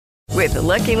With the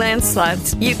Lucky Land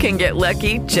Slots, you can get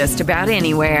lucky just about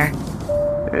anywhere.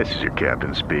 This is your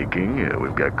captain speaking.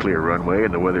 We've got clear runway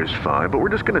and the weather's fine, but we're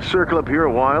just going to circle up here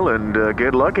a while and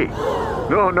get lucky.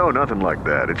 No, nothing like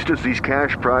that. It's just these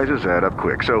cash prizes add up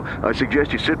quick. So I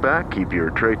suggest you sit back, keep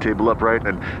your tray table upright,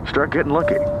 and start getting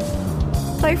lucky.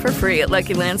 Play for free at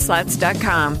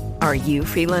LuckyLandSlots.com. Are you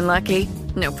feeling lucky?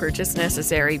 No purchase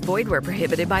necessary. Void where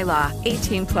prohibited by law.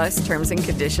 18 plus terms and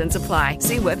conditions apply.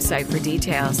 See website for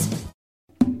details.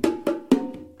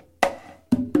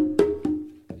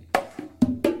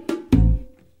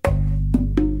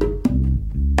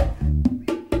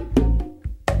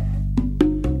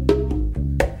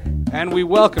 And we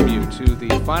welcome you to the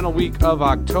final week of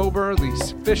October,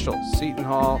 the official Seton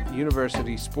Hall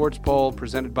University Sports Poll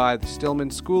presented by the Stillman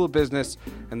School of Business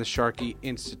and the Sharkey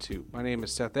Institute. My name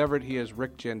is Seth Everett. He is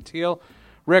Rick Gentile.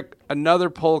 Rick, another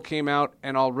poll came out,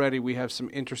 and already we have some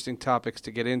interesting topics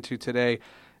to get into today.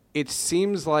 It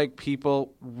seems like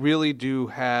people really do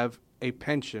have a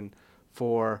penchant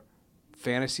for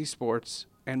fantasy sports,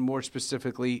 and more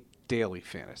specifically, daily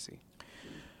fantasy.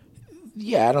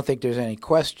 Yeah, I don't think there's any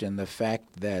question. The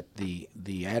fact that the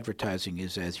advertising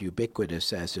is as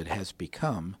ubiquitous as it has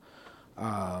become,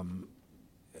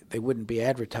 they wouldn't be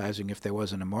advertising if there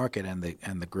wasn't a market and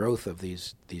the growth of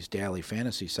these daily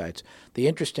fantasy sites. The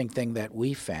interesting thing that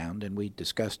we found, and we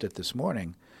discussed it this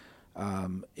morning,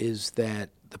 is that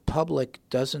the public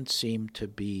doesn't seem to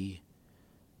be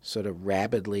sort of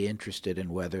rabidly interested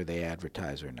in whether they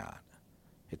advertise or not.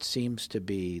 It seems to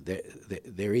be that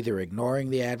they're either ignoring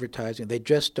the advertising. They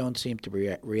just don't seem to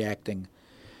be reacting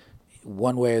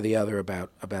one way or the other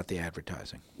about the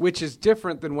advertising. Which is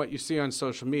different than what you see on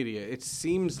social media. It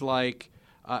seems like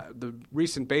the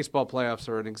recent baseball playoffs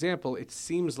are an example. It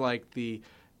seems like the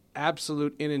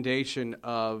absolute inundation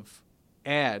of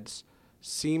ads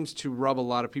seems to rub a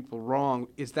lot of people wrong.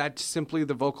 Is that simply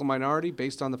the vocal minority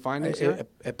based on the findings here?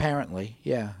 Apparently,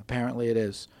 yeah. Apparently it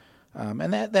is.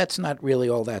 And that's not really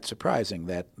all that surprising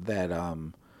that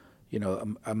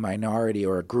a minority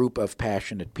or a group of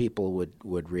passionate people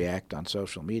would react on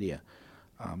social media.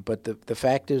 But the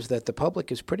fact is that the public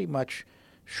is pretty much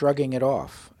shrugging it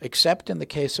off, except in the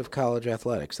case of college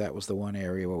athletics. That was the one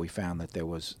area where we found that there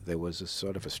was a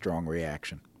sort of a strong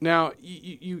reaction. Now,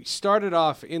 you started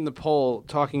off in the poll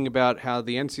talking about how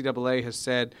the NCAA has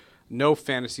said no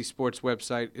fantasy sports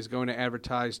website is going to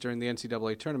advertise during the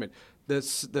NCAA tournament.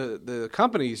 The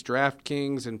companies,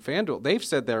 DraftKings and FanDuel, they've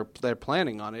said they're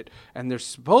planning on it, and there's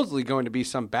supposedly going to be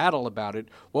some battle about it.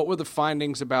 What were the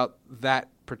findings about that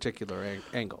particular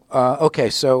angle? Okay,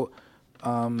 so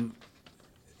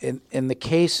in the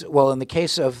case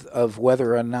of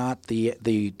whether or not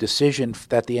the decision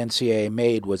that the NCAA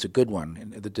made was a good one,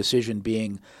 and the decision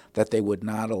being that they would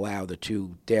not allow the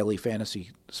two daily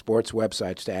fantasy sports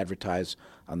websites to advertise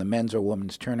on the men's or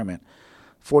women's tournament,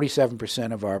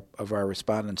 47% of our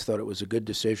respondents thought it was a good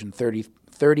decision.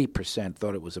 30%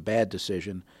 thought it was a bad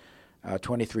decision.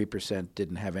 23%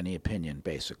 didn't have any opinion,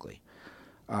 basically.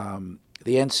 The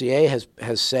NCAA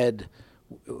has said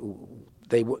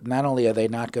not only are they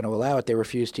not going to allow it, they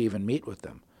refuse to even meet with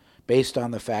them. Based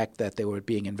on the fact that they were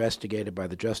being investigated by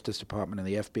the Justice Department and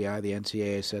the FBI, the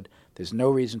NCAA said, there's no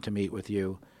reason to meet with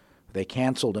you. They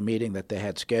canceled a meeting that they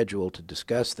had scheduled to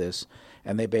discuss this,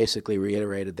 and they basically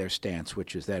reiterated their stance,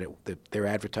 which is that their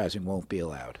advertising won't be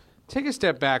allowed. Take a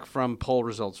step back from poll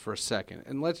results for a second,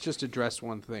 and let's just address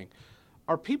one thing.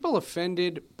 Are people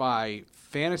offended by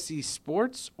fantasy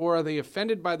sports, or are they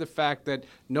offended by the fact that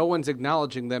no one's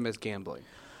acknowledging them as gambling?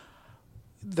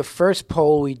 The first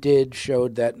poll we did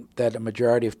showed that a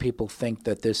majority of people think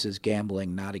that this is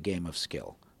gambling, not a game of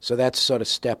skill. So that's sort of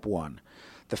step one.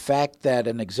 The fact that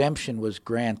an exemption was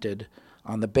granted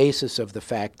on the basis of the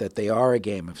fact that they are a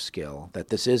game of skill, that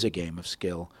this is a game of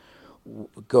skill,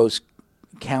 goes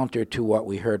counter to what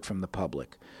we heard from the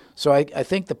public. So I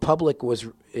think the public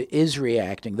is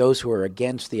reacting, those who are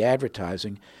against the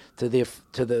advertising, they're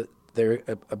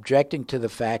objecting to the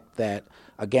fact that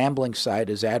a gambling site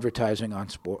is advertising on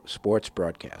sports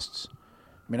broadcasts.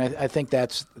 I mean, I think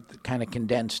that's kind of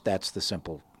condensed. That's the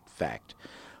simple fact.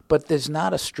 But there's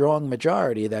not a strong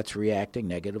majority that's reacting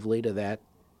negatively to that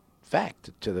fact,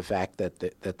 to the fact that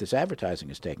this advertising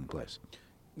is taking place.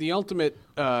 The ultimate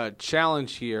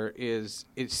challenge here is,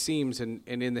 it seems, and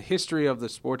in the history of the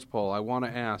sports poll, I want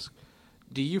to ask,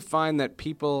 do you find that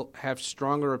people have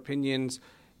stronger opinions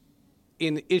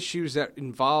in issues that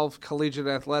involve collegiate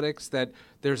athletics, that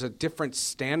there's a different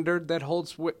standard that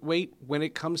holds weight when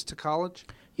it comes to college?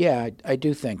 Yeah, I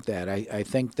do think that. I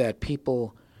think that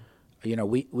people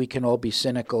we can all be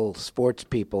cynical sports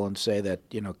people and say that,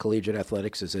 collegiate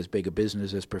athletics is as big a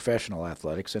business as professional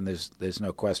athletics, and there's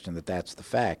no question that that's the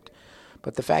fact.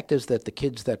 But the fact is that the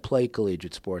kids that play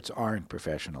collegiate sports aren't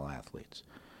professional athletes.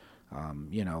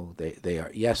 They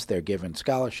are, yes, they're given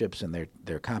scholarships and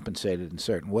they're compensated in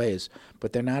certain ways,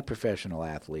 but they're not professional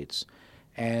athletes.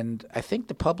 And I think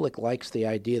the public likes the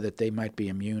idea that they might be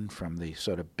immune from the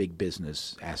sort of big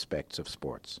business aspects of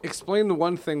sports. Explain the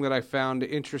one thing that I found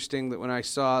interesting, that when I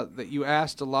saw that you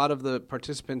asked a lot of the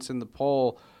participants in the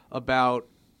poll about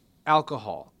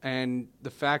alcohol and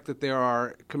the fact that there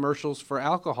are commercials for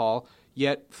alcohol,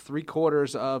 yet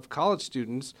 3/4 of college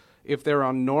students, if they're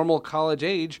on normal college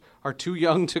age, are too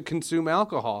young to consume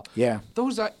alcohol. Yeah.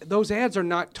 Those ads are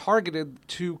not targeted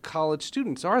to college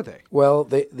students, are they? Well,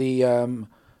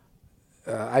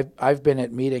 I've been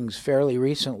at meetings fairly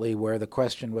recently where the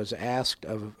question was asked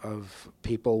of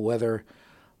people whether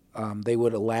they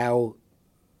would allow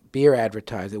beer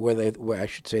advertising,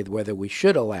 whether we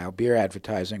should allow beer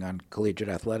advertising on collegiate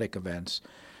athletic events.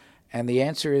 And the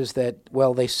answer is that,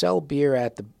 well, they sell beer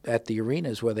at the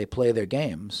arenas where they play their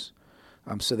games,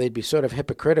 so they'd be sort of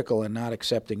hypocritical in not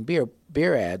accepting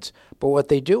beer ads. But what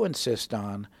they do insist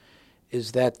on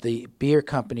is that the beer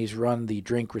companies run the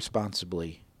drink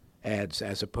responsibly ads,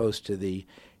 as opposed to the,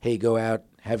 hey, go out,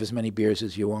 have as many beers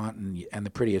as you want, and the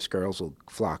prettiest girls will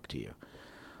flock to you.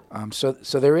 So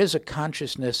there is a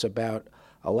consciousness about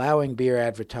allowing beer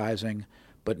advertising,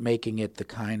 but making it the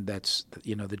kind that's,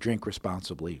 the drink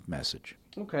responsibly message.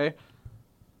 Okay.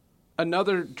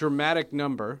 Another dramatic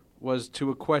number was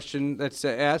to a question that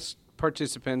asked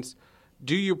participants,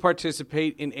 do you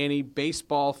participate in any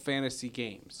baseball fantasy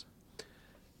games?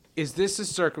 Is this a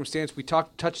circumstance, we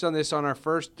touched on this on our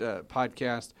first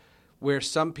podcast, where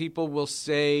some people will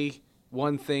say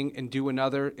one thing and do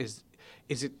another? Is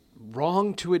it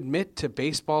wrong to admit to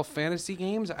baseball fantasy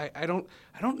games? I don't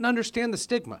understand the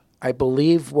stigma. I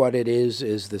believe what it is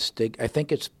the I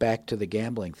think it's back to the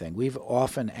gambling thing. We've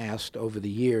often asked over the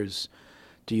years,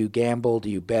 do you gamble?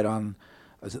 Do you bet on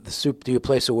do you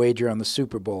place a wager on the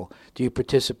Super Bowl? Do you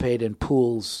participate in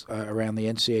pools around the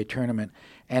NCAA tournament?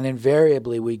 And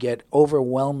invariably we get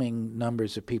overwhelming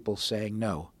numbers of people saying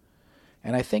no.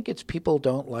 And I think it's people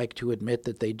don't like to admit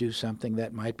that they do something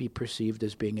that might be perceived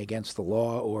as being against the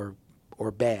law or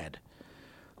bad.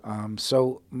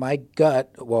 So my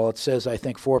gut, while it says I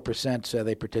think 4% say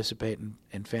they participate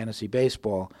in fantasy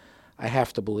baseball, I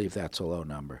have to believe that's a low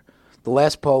number. The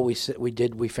last poll we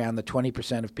found that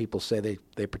 20% of people say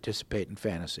they participate in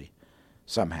fantasy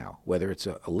somehow, whether it's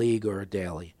a league or a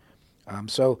daily.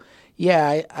 So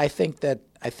yeah, I think that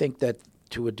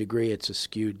to a degree it's a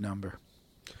skewed number.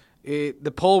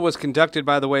 The poll was conducted,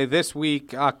 by the way, this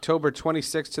week, October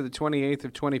 26th to the 28th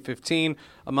of 2015,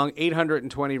 among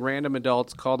 820 random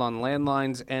adults called on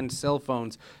landlines and cell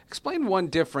phones. Explain one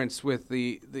difference with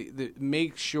the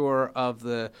make sure of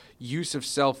the use of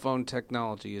cell phone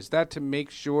technology. Is that to make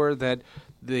sure that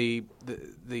the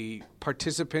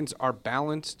participants are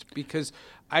balanced? Because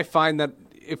I find that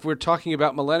if we're talking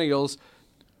about millennials,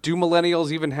 do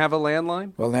millennials even have a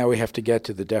landline? Well, now we have to get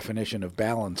to the definition of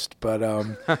balanced. But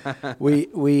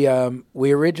we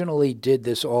originally did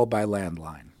this all by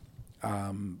landline,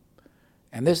 and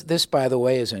this, by the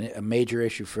way, is a major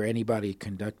issue for anybody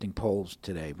conducting polls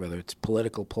today, whether it's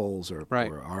political polls or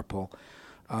our poll.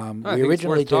 I think it's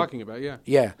worth talking about, yeah.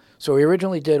 Yeah. So we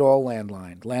originally did all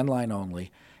landline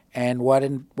only, and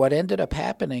what ended up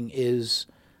happening is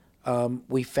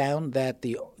we found that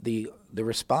the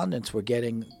respondents were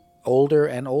getting older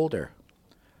and older.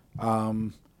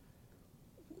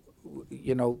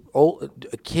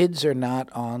 Kids are not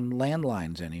on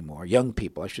landlines anymore. Young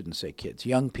people, I shouldn't say kids.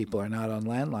 Young people are not on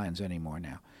landlines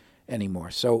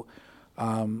anymore. So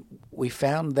we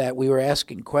found that we were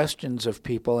asking questions of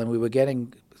people, and we were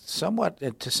getting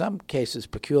somewhat, to some cases,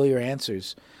 peculiar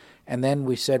answers. And then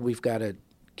we said we've got to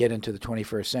get into the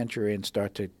 21st century and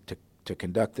start to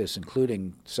conduct this,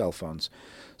 including cell phones.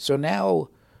 So now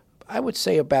I would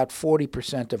say about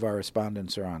 40% of our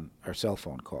respondents are on our cell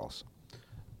phone calls.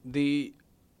 The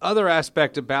other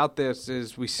aspect about this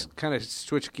is we kind of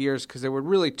switched gears because there were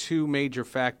really two major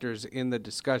factors in the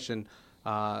discussion,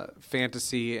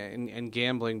 fantasy and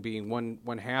gambling being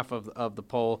one half of the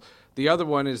poll. The other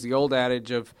one is the old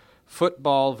adage of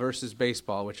football versus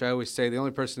baseball, which I always say the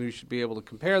only person who should be able to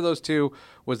compare those two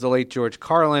was the late George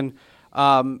Carlin.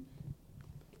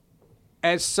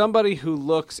 As somebody who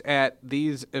looks at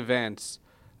these events,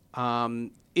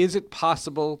 is it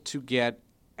possible to get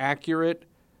accurate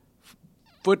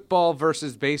football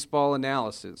versus baseball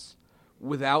analysis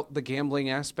without the gambling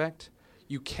aspect?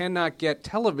 You cannot get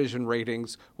television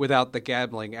ratings without the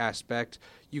gambling aspect.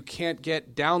 You can't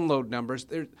get download numbers.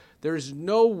 There's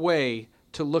no way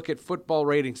to look at football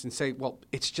ratings and say, well,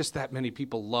 it's just that many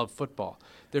people love football.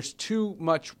 There's too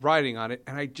much riding on it,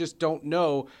 and I just don't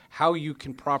know how you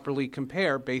can properly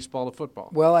compare baseball to football.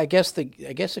 Well, I guess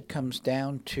it comes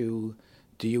down to,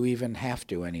 do you even have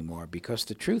to anymore? Because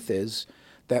the truth is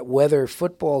that whether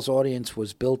football's audience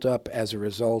was built up as a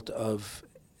result of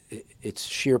its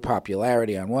sheer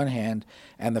popularity on one hand,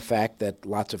 and the fact that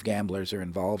lots of gamblers are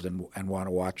involved and want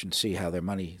to watch and see how their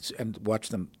money and watch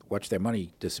their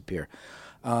money disappear.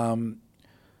 But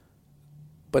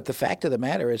the fact of the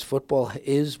matter is, football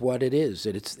is what it is.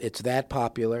 It's that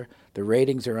popular. The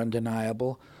ratings are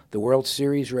undeniable. The World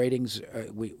Series ratings,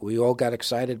 we all got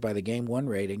excited by the Game 1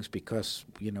 ratings because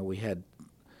we had,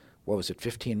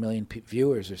 15 million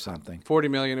viewers or something. 40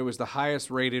 million. It was the highest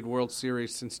rated World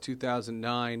Series since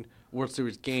 2009 World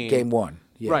Series game. Game 1.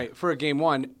 Yeah. Right, for a Game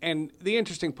 1. And the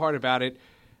interesting part about it,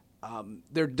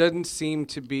 there doesn't seem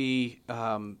to be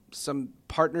some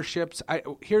partnerships.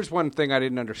 Here's one thing I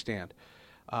didn't understand.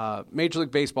 Major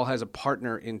League Baseball has a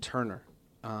partner in Turner.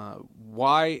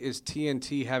 Why is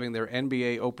TNT having their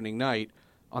NBA opening night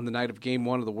on the night of Game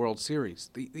 1 of the World Series?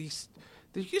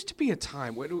 There used to be a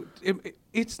time when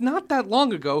it's not that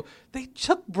long ago they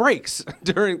took breaks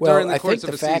during the course of a season. Well, I think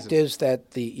the fact is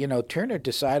that Turner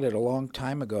decided a long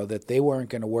time ago that they weren't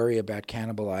going to worry about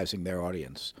cannibalizing their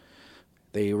audience.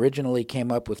 They originally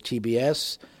came up with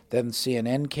TBS, then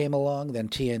CNN came along, then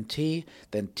TNT,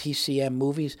 then TCM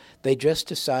movies. They just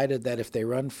decided that if they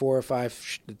run 4 or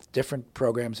 5 different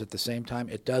programs at the same time,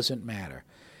 it doesn't matter.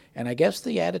 And I guess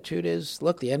the attitude is,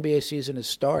 look, the NBA season is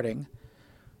starting.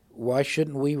 Why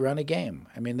shouldn't we run a game?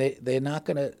 I mean, they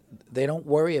don't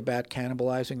worry about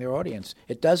cannibalizing their audience.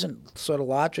 It doesn't sort of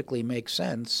logically make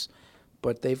sense,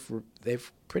 but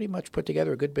they've pretty much put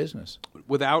together a good business.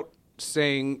 Without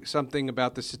saying something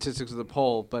about the statistics of the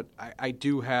poll, but I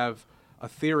do have a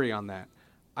theory on that.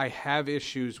 I have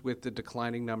issues with the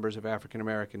declining numbers of African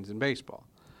Americans in baseball.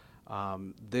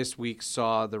 This week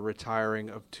saw the retiring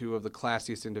of 2 of the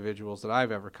classiest individuals that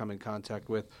I've ever come in contact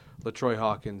with, LaTroy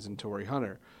Hawkins and Torrey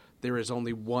Hunter. There is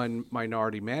only one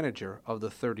minority manager of the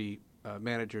 30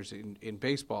 managers in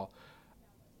baseball.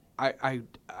 I'm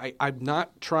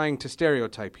not trying to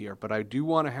stereotype here, but I do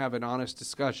want to have an honest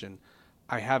discussion.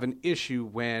 I have an issue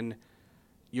when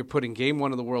you're putting Game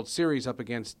 1 of the World Series up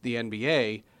against the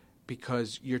NBA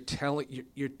because you're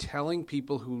telling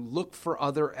people who look for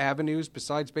other avenues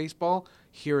besides baseball,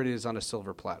 here it is on a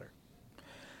silver platter.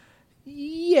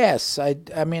 Yes,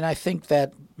 I mean, I think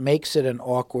that makes it an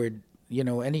awkward.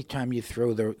 Anytime you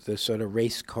throw the sort of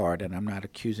race card, and I'm not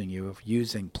accusing you of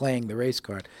playing the race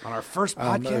card on our first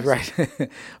podcast, right?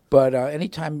 But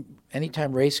anytime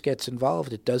race gets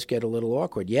involved, it does get a little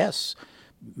awkward. Yes,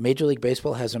 Major League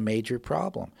Baseball has a major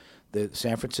problem. The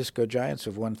San Francisco Giants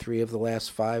have won 3 of the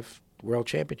last 5 World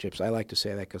Championships. I like to say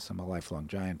that because I'm a lifelong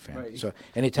Giant fan. Right. So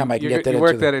anytime I can get that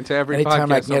into every anytime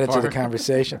podcast I can get so into the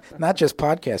conversation, not just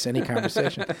podcasts, any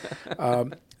conversation.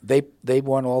 They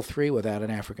won all 3 without an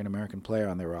African American player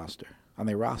on their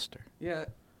roster. Yeah,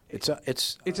 it's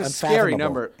a scary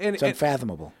number. It's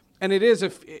unfathomable. And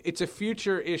it's a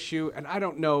future issue, and I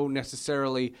don't know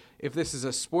necessarily if this is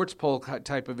a sports poll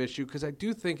type of issue, because I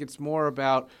do think it's more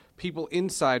about people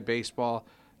inside baseball.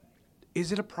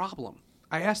 Is it a problem?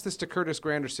 I asked this to Curtis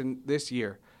Granderson this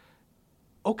year.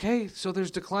 Okay, so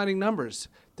there's declining numbers.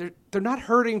 They're not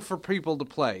hurting for people to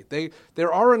play.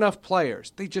 There are enough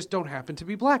players. They just don't happen to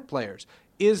be black players.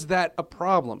 Is that a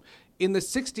problem? In the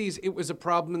 60s, it was a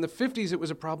problem. In the 50s, it was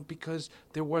a problem because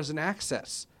there wasn't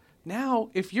access. Now,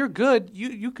 if you're good,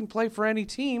 you can play for any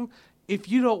team. If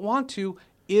you don't want to,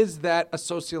 is that a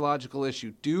sociological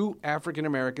issue? Do African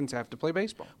Americans have to play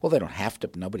baseball? Well, they don't have to.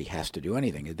 Nobody has to do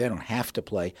anything. They don't have to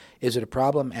play. Is it a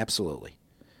problem? Absolutely.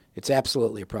 It's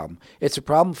absolutely a problem. It's a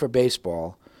problem for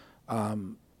baseball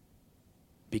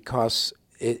because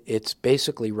it's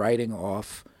basically writing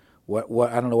off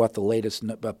what I don't know what the latest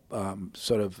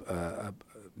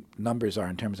numbers are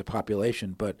in terms of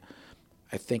population, but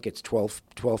I think it's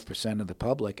 12% of the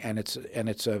public, and it's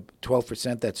a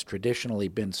 12% that's traditionally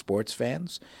been sports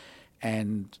fans,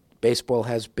 and baseball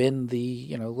has been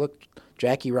look,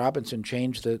 Jackie Robinson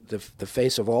changed the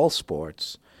face of all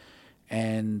sports,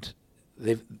 and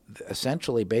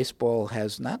essentially baseball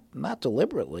has not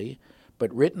deliberately,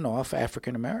 but written off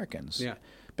African Americans. Yeah.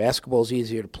 Basketball's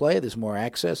easier to play. There's more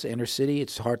access. Inner city,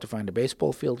 it's hard to find a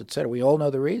baseball field, et cetera. We all know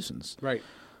the reasons. Right.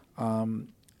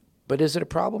 But is it a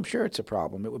problem? Sure, it's a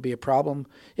problem. It would be a problem.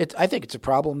 I think it's a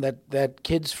problem that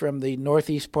kids from the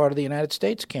northeast part of the United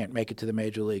States can't make it to the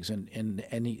major leagues, and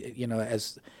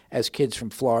as kids from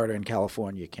Florida and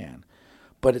California can.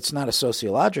 But it's not a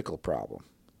sociological problem.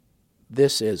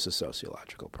 This is a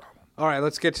sociological problem. All right,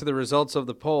 let's get to the results of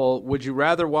the poll. Would you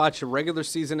rather watch a regular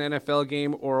season NFL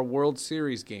game or a World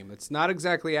Series game? It's not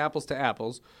exactly apples to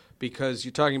apples because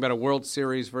you're talking about a World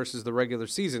Series versus the regular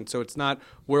season. So it's not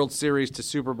World Series to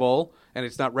Super Bowl, and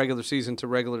it's not regular season to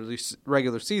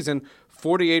regular season.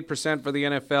 48% for the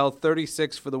NFL,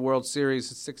 36% for the World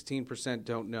Series, 16%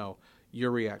 don't know.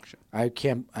 Your reaction? I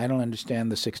don't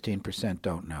understand the 16%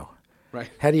 don't know. Right.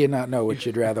 How do you not know what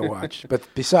you'd rather watch? But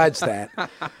besides that,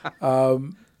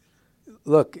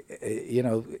 look,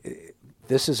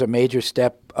 this is a major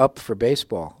step up for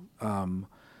baseball,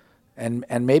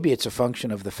 and maybe it's a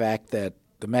function of the fact that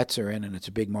the Mets are in, and it's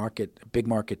a big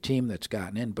market team that's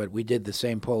gotten in. But we did the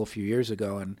same poll a few years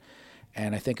ago,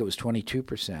 and I think it was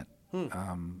 22%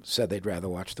 said they'd rather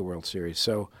watch the World Series.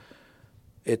 So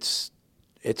it's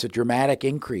a dramatic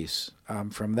increase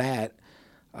from that,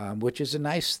 which is a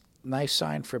nice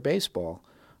sign for baseball.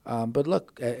 But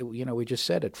look, we just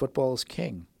said it. Football is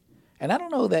king. And I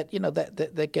don't know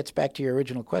that gets back to your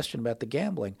original question about the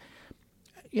gambling.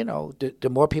 Do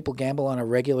more people gamble on a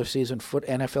regular season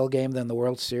NFL game than the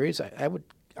World Series?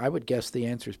 I would guess the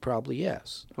answer is probably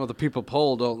yes. Well, the people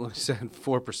polled only said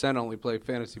 4% only play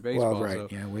fantasy baseball. Well, right.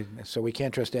 So. So we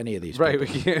can't trust any of these. Right,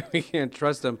 people. we can't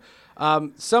trust them.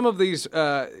 Some of these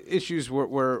issues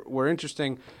were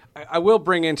interesting. I will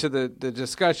bring into the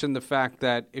discussion the fact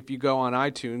that if you go on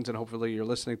iTunes, and hopefully you're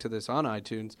listening to this on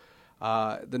iTunes,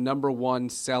 the number one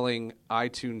selling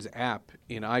iTunes app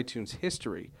in iTunes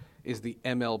history is the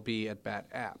MLB At Bat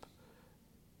app.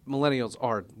 Millennials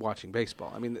are watching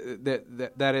baseball. I mean,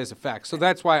 that is a fact. So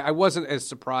that's why I wasn't as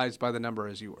surprised by the number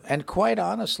as you were. And quite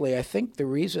honestly, I think the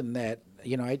reason that,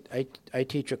 I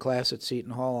teach a class at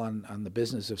Seton Hall on the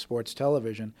business of sports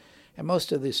television, and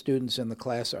most of the students in the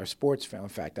class are sports fans. In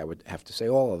fact, I would have to say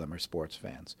all of them are sports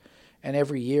fans. And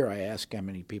every year I ask how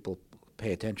many people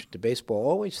pay attention to baseball,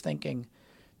 always thinking,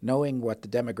 knowing what the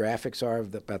demographics are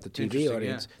about the TV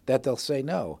audience, that they'll say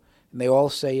no. And they all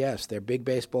say yes. They're big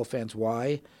baseball fans.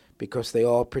 Why? Because they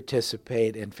all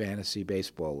participate in fantasy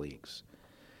baseball leagues.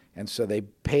 And so they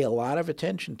pay a lot of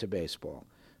attention to baseball.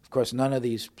 Of course, none of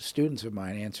these students of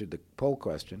mine answered the poll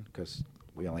question because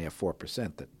we only have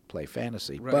 4% that play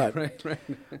fantasy. Right.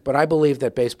 But I believe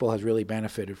that baseball has really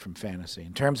benefited from fantasy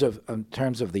in terms of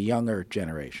the younger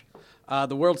generation.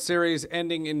 The World Series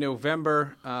ending in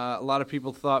November. A lot of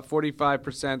people thought,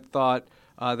 45% thought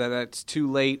that that's too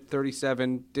late.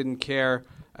 37% didn't care,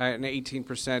 and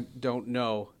 18% don't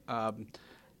know. I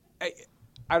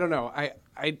don't know.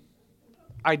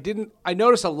 I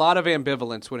noticed a lot of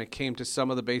ambivalence when it came to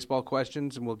some of the baseball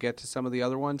questions, and we'll get to some of the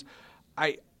other ones.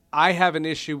 I have an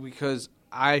issue because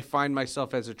I find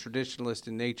myself as a traditionalist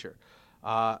in nature.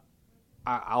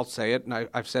 I'll say it, and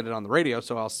I've said it on the radio,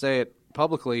 so I'll say it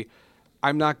publicly.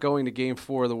 I'm not going to Game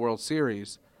 4 of the World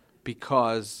Series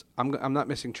because I'm not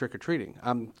missing trick-or-treating.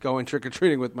 I'm going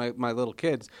trick-or-treating with my little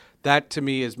kids. That, to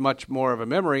me, is much more of a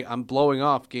memory. I'm blowing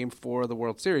off Game 4 of the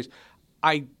World Series.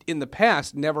 I, in the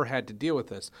past, never had to deal with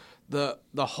this. The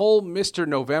whole Mr.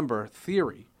 November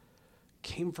theory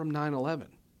came from 9/11.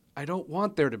 I don't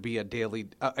want there to be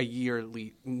a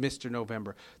yearly Mr.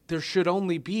 November. There should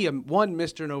only be one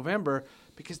Mr. November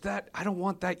because I don't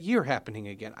want that year happening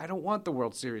again. I don't want the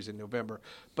World Series in November,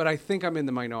 but I think I'm in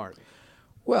the minority.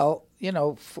 Well,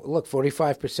 look,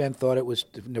 45% thought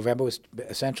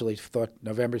essentially thought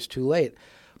November's too late.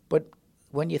 But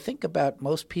when you think about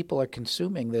most people are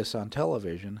consuming this on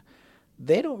television,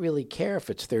 they don't really care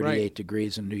if it's 38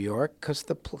 degrees in New York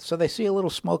so they see a little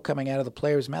smoke coming out of the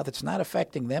player's mouth. It's not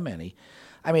affecting them any.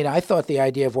 I mean, I thought the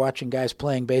idea of watching guys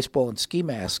playing baseball in ski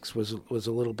masks was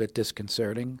a little bit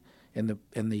disconcerting in the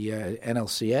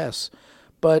NLCS,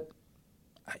 but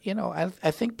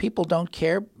I think people don't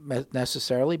care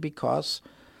necessarily because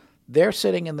they're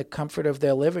sitting in the comfort of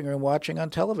their living room watching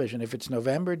on television. If it's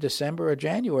November, December, or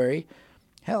January,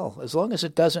 hell, as long as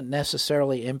it doesn't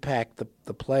necessarily impact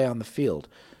the play on the field.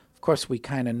 Of course, we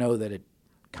kind of know that it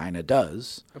kind of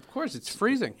does. Of course, it's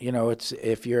freezing. It's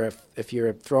if you're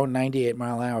throwing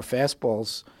 98-mile-an-hour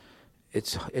fastballs,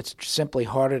 it's simply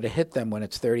harder to hit them when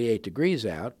it's 38 degrees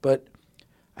out. But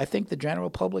I think the general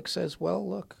public says, well,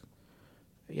 look,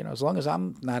 as long as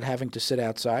I'm not having to sit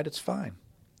outside, it's fine.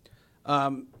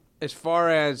 As far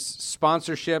as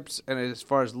sponsorships and as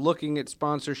far as looking at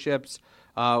sponsorships,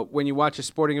 when you watch a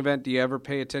sporting event, do you ever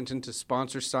pay attention to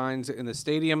sponsor signs in the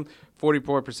stadium?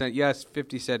 44% yes,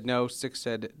 50% said no, 6%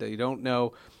 said they don't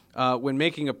know. When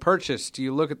making a purchase, do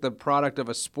you look at the product of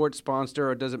a sports sponsor,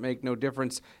 or does it make no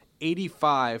difference?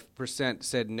 85%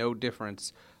 said no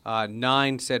difference.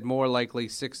 9 said more likely.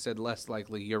 6 said less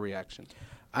likely. Your reaction?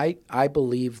 I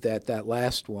believe that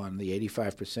last one, the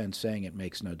 85% saying it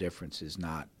makes no difference, is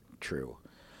not true.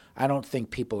 I don't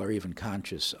think people are even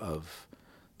conscious of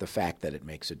the fact that it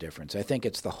makes a difference. I think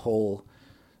it's the whole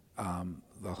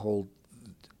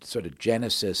sort of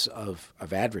genesis of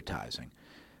advertising.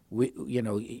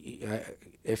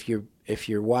 If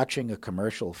you're watching a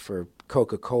commercial for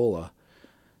Coca-Cola,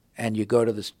 and you go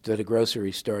to the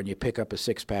grocery store and you pick up a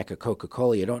 6-pack of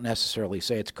Coca-Cola, you don't necessarily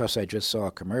say it's because I just saw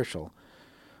a commercial.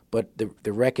 But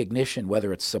the recognition,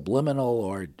 whether it's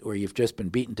subliminal or you've just been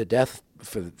beaten to death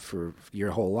for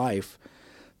your whole life,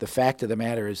 the fact of the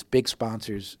matter is big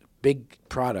sponsors, big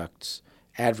products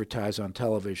advertise on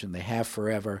television. They have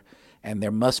forever, and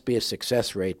there must be a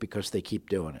success rate because they keep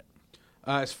doing it.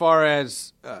 As far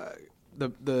as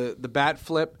the bat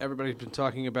flip, everybody's been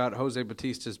talking about Jose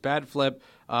Bautista's bat flip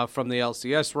from the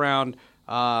LCS round.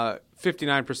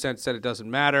 59% said it doesn't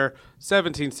matter.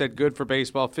 17% said good for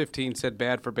baseball. 15% said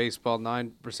bad for baseball.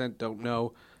 9% don't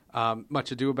know.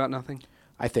 Much ado about nothing?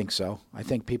 I think so. I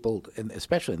think people,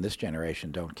 especially in this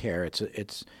generation, don't care.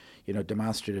 It's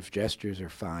demonstrative gestures are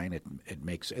fine. It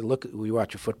makes it look. We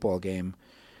watch a football game,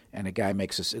 and a guy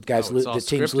makes the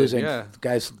team's losing. Yeah.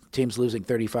 Team's losing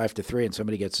 35-3, and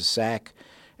somebody gets a sack,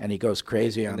 and he goes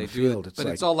crazy on the field.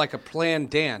 It's all like a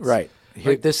planned dance, right?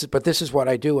 This is what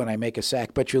I do when I make a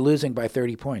sack. But you're losing by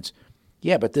 30 points.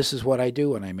 Yeah, but this is what I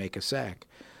do when I make a sack.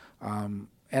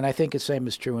 And I think the same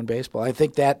is true in baseball. I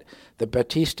think that the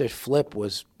Bautista flip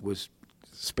was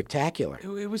spectacular.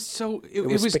 It was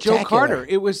Joe Carter.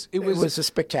 It was a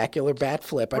spectacular bat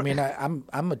flip. I mean, I'm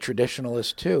a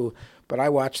traditionalist too, but I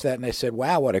watched that and I said,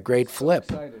 "Wow, what a great flip!"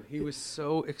 Excited. He was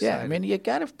so excited. Yeah, I mean, you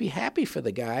got to be happy for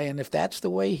the guy, and if that's the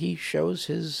way he shows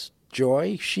his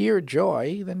joy, sheer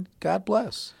joy, then God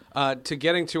bless. To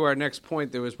getting to our next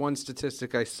point, there was one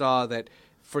statistic I saw that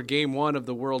for Game 1 of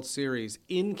the World Series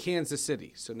in Kansas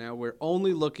City, so now we're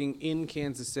only looking in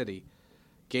Kansas City,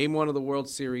 Game 1 of the World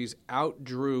Series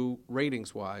outdrew,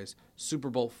 ratings-wise, Super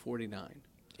Bowl 49.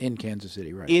 In Kansas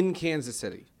City, right. In Kansas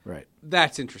City. Right.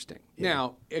 That's interesting. Yeah.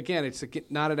 Now, again, it's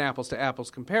not an apples-to-apples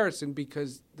comparison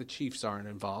because the Chiefs aren't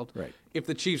involved. Right. If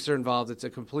the Chiefs are involved, it's a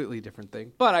completely different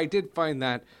thing. But I did find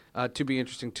that to be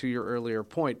interesting to your earlier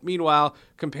point. Meanwhile,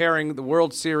 comparing the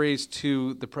World Series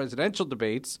to the presidential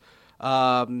debates,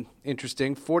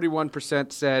 interesting.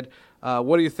 41% said,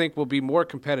 what do you think will be more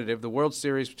competitive, the World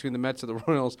Series between the Mets and the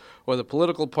Royals or the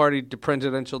political party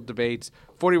presidential debates?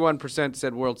 41%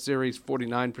 said World Series,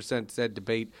 49% said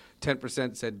debate,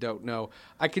 10% said don't know.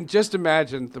 I can just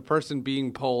imagine the person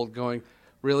being polled going,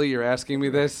 really, you're asking me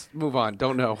this? Move on,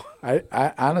 don't know. I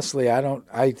honestly,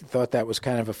 I thought that was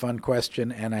kind of a fun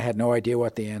question, and I had no idea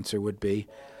what the answer would be.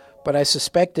 But I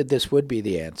suspected this would be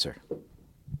the answer.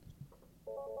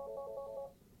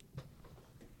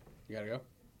 You gotta go? I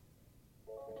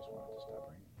just wanted to stop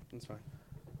ringing. That's fine.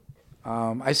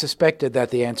 I suspected that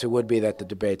the answer would be that the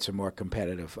debates are more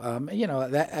competitive.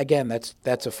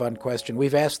 That's a fun question.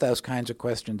 We've asked those kinds of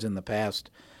questions in the past,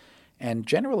 and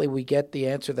generally we get the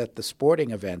answer that the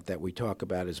sporting event that we talk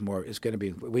about is going to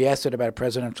be. We asked it about a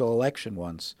presidential election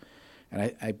once,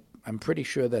 and I'm pretty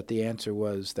sure that the answer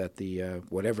was that the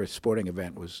whatever sporting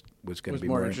event was going to be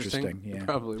more interesting. Yeah. It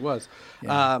probably was.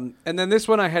 Yeah. And then this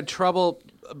one I had trouble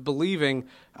believing.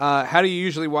 How do you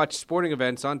usually watch sporting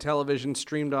events on television,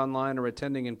 streamed online, or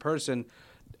attending in person?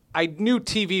 I knew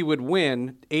TV would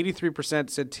win. 83%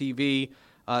 said TV.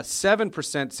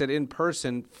 7% said in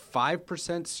person.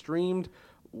 5% streamed.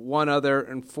 1 other,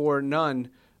 and 4 none.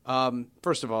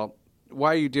 First of all,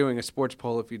 why are you doing a sports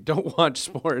poll if you don't watch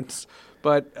sports?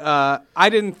 But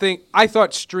I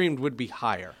thought streamed would be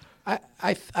higher.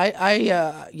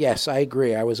 Yes, I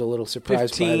agree. I was a little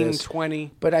surprised 15, by this.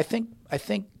 20. But I think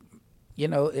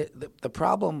the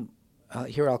problem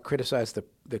here. I'll criticize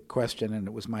the question, and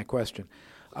it was my question.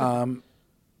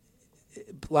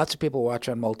 Lots of people watch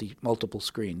on multiple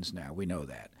screens now. We know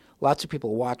that. Lots of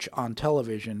people watch on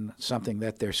television something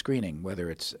that they're screening, whether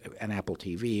it's an Apple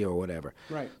TV or whatever.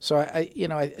 Right. So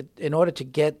in order to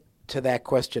get to that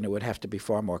question, it would have to be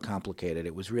far more complicated.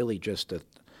 It was really just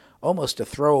almost a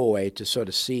throwaway to sort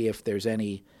of see if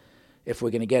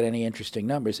we're going to get any interesting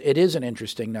numbers. It is an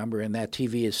interesting number, and that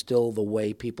TV is still the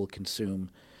way people consume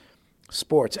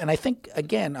sports. And I think,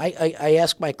 again, I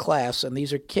ask my class, and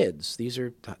these are kids. These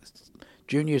are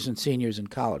juniors and seniors in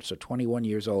college, so 21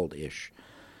 years old-ish.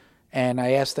 and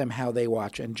I ask them how they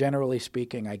watch. And generally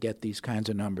speaking, I get these kinds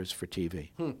of numbers for TV.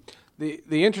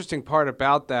 The interesting part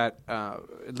about that,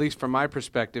 at least from my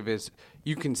perspective, is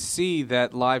you can see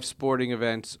that live sporting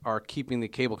events are keeping the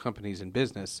cable companies in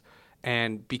business.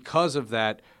 And because of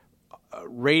that,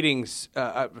 ratings,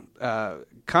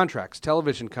 contracts,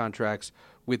 television contracts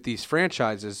with these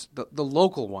franchises, the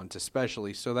local ones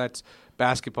especially, so that's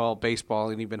basketball, baseball,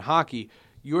 and even hockey,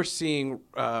 you're seeing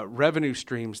revenue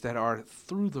streams that are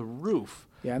through the roof.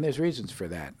 Yeah, and there's reasons for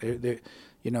that.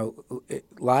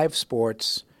 Live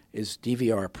sports is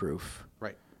DVR proof.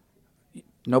 Right.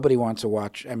 Nobody wants to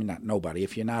watch. I mean, not nobody.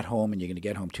 If you're not home and you're going to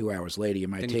get home 2 hours later, you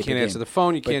might and tape you can't it answer in. the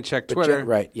phone. You can't check Twitter.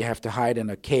 Right. You have to hide in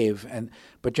a cave.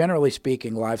 But generally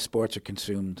speaking, live sports are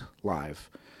consumed live.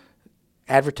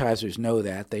 Advertisers know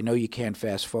that. They know you can't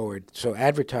fast forward. So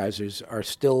advertisers are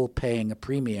still paying a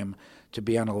premium to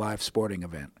be on a live sporting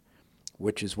event,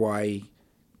 which is why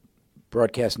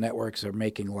broadcast networks are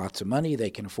making lots of money. They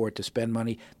can afford to spend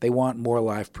money. They want more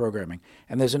live programming.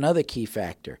 And there's another key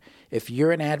factor. If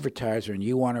you're an advertiser and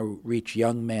you want to reach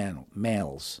young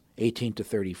males, 18 to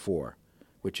 34,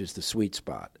 which is the sweet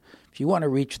spot, if you want to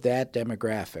reach that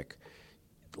demographic,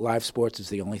 live sports is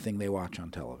the only thing they watch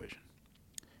on television.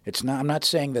 I'm not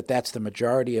saying that that's the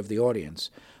majority of the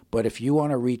audience, but if you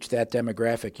want to reach that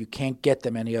demographic, you can't get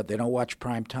them any other. They don't watch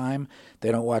prime time.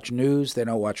 They don't watch news. They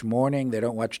don't watch morning. They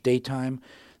don't watch daytime.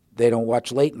 They don't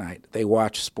watch late night. They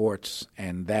watch sports,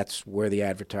 and that's where they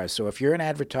advertise. So if you're an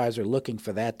advertiser looking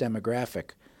for that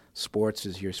demographic, sports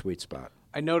is your sweet spot.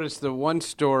 I noticed the one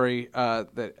story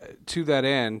that to that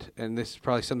end, and this is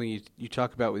probably something you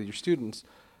talk about with your students,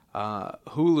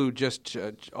 Hulu just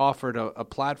offered a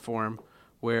platform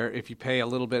where if you pay a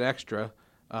little bit extra,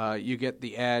 you get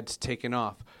the ads taken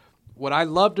off. What I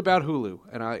loved about Hulu,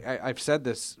 and I've said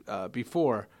this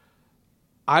before,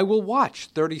 I will watch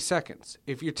 30 seconds.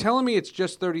 If you're telling me it's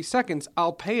just 30 seconds,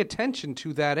 I'll pay attention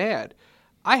to that ad.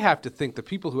 I have to think the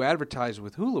people who advertise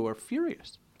with Hulu are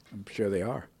furious. I'm sure they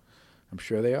are.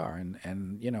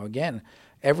 And again,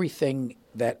 everything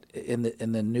that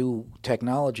in the new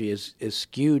technology is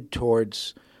skewed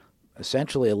towards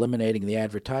essentially eliminating the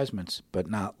advertisements, but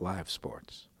not live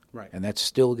sports. Right. And that's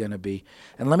still going to be.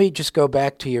 And let me just go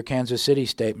back to your Kansas City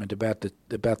statement about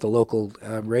the local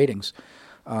ratings.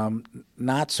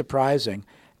 Not surprising,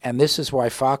 and this is why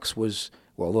Fox was,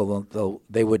 though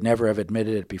they would never have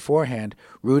admitted it beforehand,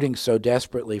 rooting so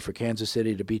desperately for Kansas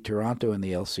City to beat Toronto in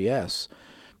the LCS,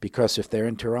 because if they're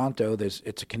in Toronto,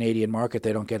 it's a Canadian market,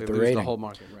 they don't get the rating. The whole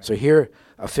market, right. So here,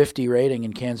 a 50 rating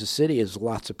in Kansas City is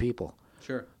lots of people.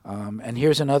 Sure. And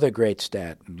here's another great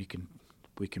stat, and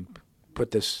we can put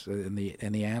this in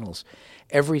the annals.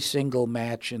 Every single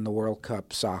match in the World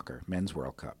Cup soccer, men's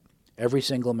World Cup, every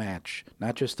single match,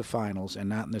 not just the finals and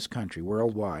not in this country,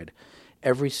 worldwide,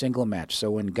 every single match.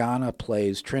 So when Ghana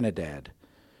plays Trinidad,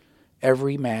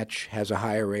 every match has a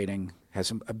higher rating,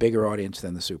 has a bigger audience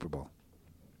than the Super Bowl.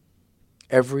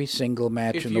 Every single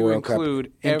match in the World Cup internationally.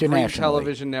 If you include every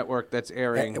television network that's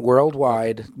airing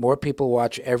worldwide, more people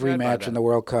watch every match in the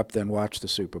World Cup than watch the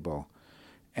Super Bowl.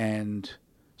 And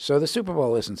so the Super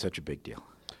Bowl isn't such a big deal.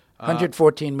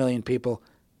 114 million people,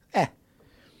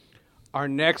 Our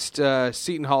next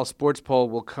Seton Hall Sports Poll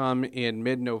will come in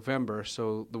mid-November,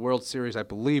 so the World Series, I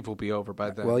believe, will be over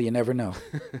by then. Well, you never know.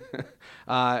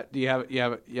 Do you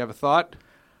have a thought?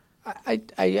 I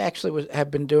actually have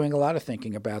been doing a lot of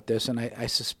thinking about this, and I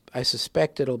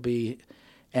suspect it'll be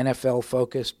NFL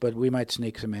focused, but we might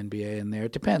sneak some NBA in there.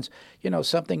 It depends.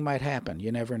 Something might happen.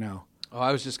 You never know. Oh,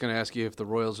 I was just going to ask you if the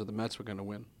Royals or the Mets were going to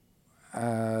win.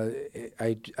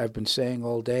 I've been saying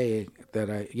all day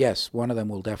that yes, one of them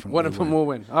will definitely win. One of them will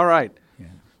win. All right. Yeah.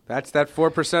 That's that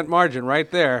 4% margin right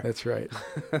there. That's right.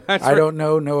 I don't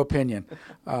know, no opinion.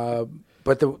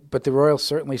 But the Royals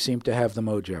certainly seem to have the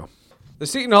mojo. The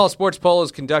Seton Hall Sports Poll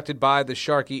is conducted by the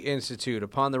Sharkey Institute.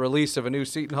 Upon the release of a new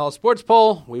Seton Hall Sports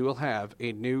Poll, we will have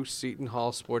a new Seton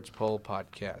Hall Sports Poll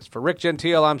podcast. For Rick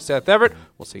Gentile, I'm Seth Everett.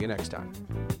 We'll see you next time.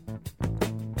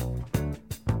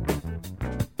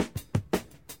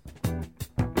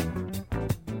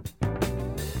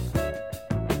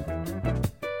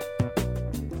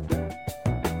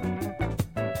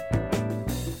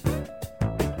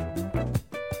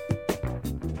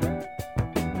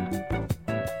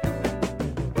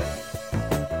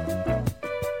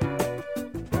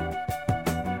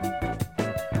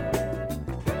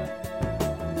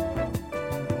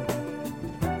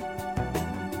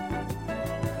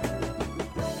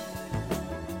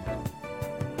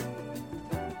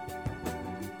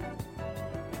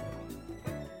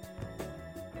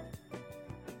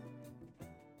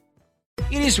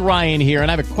 It is Ryan here, and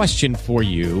I have a question for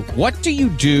you. What do you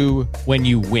do when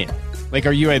you win? Like,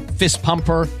 are you a fist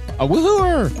pumper, a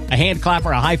woohooer, a hand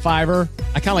clapper, a high fiver?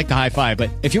 I kind of like the high five, but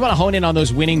if you want to hone in on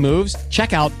those winning moves,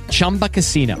 check out Chumba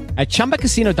Casino. At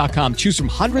ChumbaCasino.com, choose from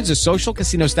hundreds of social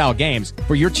casino-style games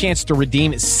for your chance to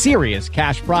redeem serious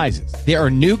cash prizes. There are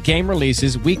new game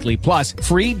releases weekly, plus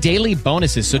free daily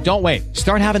bonuses, so don't wait.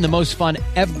 Start having the most fun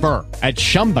ever at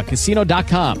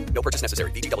ChumbaCasino.com. No purchase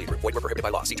necessary. VGW Group. Void where prohibited by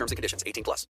law. See terms and conditions. 18+.